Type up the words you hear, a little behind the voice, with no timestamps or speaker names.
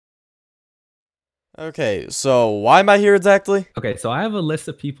Okay, so why am I here exactly? Okay, so I have a list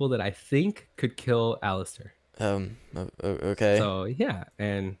of people that I think could kill Alistair. Okay. So yeah,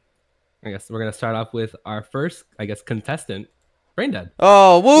 and I guess we're gonna start off with our first, I guess, contestant, Braindead.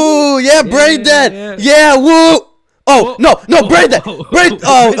 Oh, woo! Yeah, Brain Dead! Yeah. Yeah, woo! Oh, Whoa. no, Brain Dead! Brain.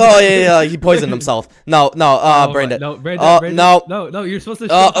 Oh, Brain Dead. yeah, he poisoned himself. No, Brain Dead. No, Braindead. No. No, you're supposed to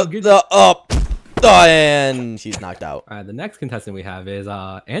show And he's knocked out. All right, the next contestant we have is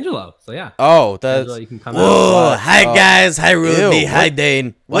Angelo. So yeah. Oh, that's. Angelo, you can come Whoa! out. Hi guys, hi Ruby, Ew, hi what-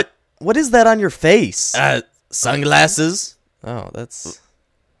 Dane. What is that on your face? Sunglasses? Oh, that's.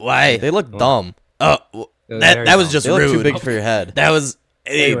 Why? They look dumb. Oh, that was just They look rude. too big for your head. That was.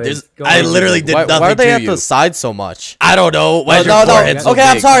 Hey, Anyways, go I on. literally did Why nothing are they to at you. the side so much? I don't know. Why's your No. forehead so Okay,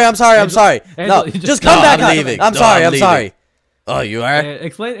 I'm big? sorry. I'm sorry. Angelo, No, you just No, come back. I'm leaving. I'm No, sorry. I'm I'm leaving. sorry. Oh, you are?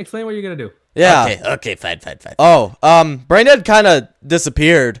 Explain what you're gonna do. Yeah. Okay, fine. Oh, Braindead kind of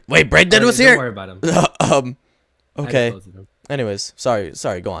disappeared. Wait, Braindead was Don't here? worry about him. Okay. I disposed of him. Anyways, sorry.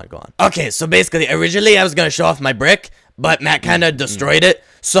 Go on. Okay, so basically, originally I was gonna show off my brick, but Matt kind of destroyed it.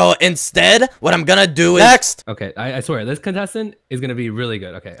 So instead, what I'm gonna do is... Next. Okay, I swear this contestant is gonna be really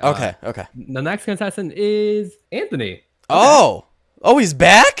good. Okay. Okay. The next contestant is Anthony. Oh, he's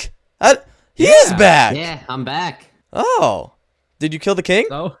back. He is back. Yeah, I'm back. Oh, did you kill the king?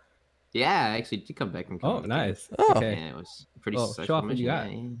 So, Yeah, I actually did come back and oh, nice. Oh. Okay. Yeah, it was pretty Oh, successful show off what you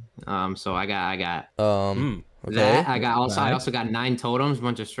mission, yeah. So I got Okay. that. I Nice. also got 9 totems, a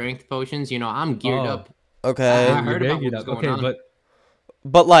bunch of strength potions. You know, I'm geared Oh. up. Okay. I heard about You're what's big, going okay, on.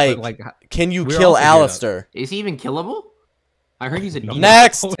 But like, like, can you we're kill also geared up. Alistair? Is he even killable? I heard he's a demon.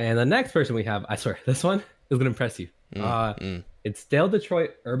 Next. and the next person we have, I swear, this one is gonna impress you. It's Dale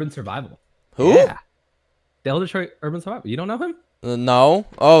Detroit Urban Survival. Who? Yeah. Dale Detroit Urban Survival. You don't know him? No.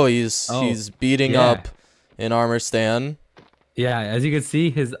 Oh, he's beating yeah. up an armor stand. Yeah, as you can see,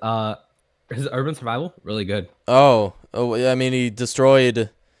 his Urban Survival really good. Oh, I mean, he destroyed.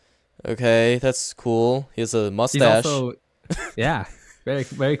 Okay, that's cool. He has a He's mustache. also, yeah,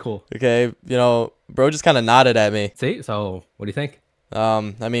 very cool. Okay, you know, bro just kind of nodded at me. See, so what do you think?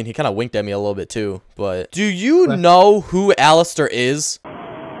 I mean, he kind of winked at me a little bit too. But do you know who Alistair is?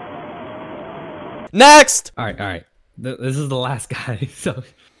 Next. All right. This is the last guy, so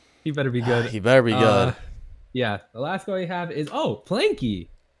he better be good. He better be good. Yeah, the last guy we have is Planky.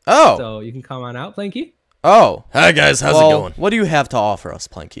 Oh. So you can come on out, Planky. Oh. Hi guys, how's Well, it going? what do you have to offer us,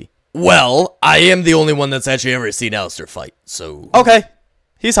 Planky? Well, I am the only one that's actually ever seen Alistair fight, so... Okay.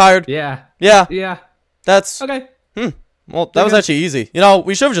 He's hired. Yeah. Yeah. That's Okay. well, that was actually easy. You know,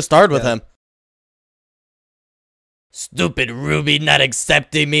 we should have just started with him. Stupid Ruby not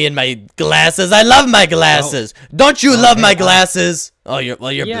accepting me and my glasses. I love my glasses. Don't you love my glasses? Oh, you're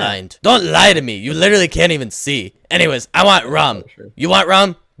Yeah. blind. Don't lie to me. You literally can't even see. Anyways, I want rum. Sure. You want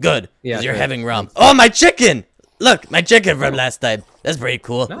rum? Good. Yeah, 'Cause you're sure. having rum. Oh, my chicken. Look, my chicken from last time. That's pretty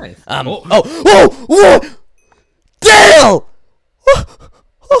cool. Nice. Whoa! Dale!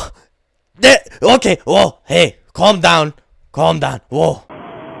 Okay. Whoa. Hey, calm down. Whoa.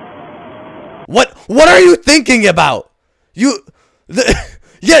 What are you thinking about?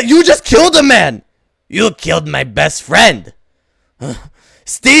 Yeah, you just killed a man. You killed my best friend.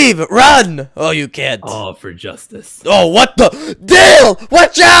 Steve, run! Oh, you can't. All for justice. Oh, what the? Dale,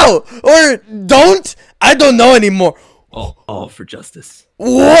 watch out! Or don't? I don't know anymore. All for justice.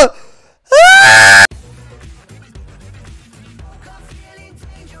 What?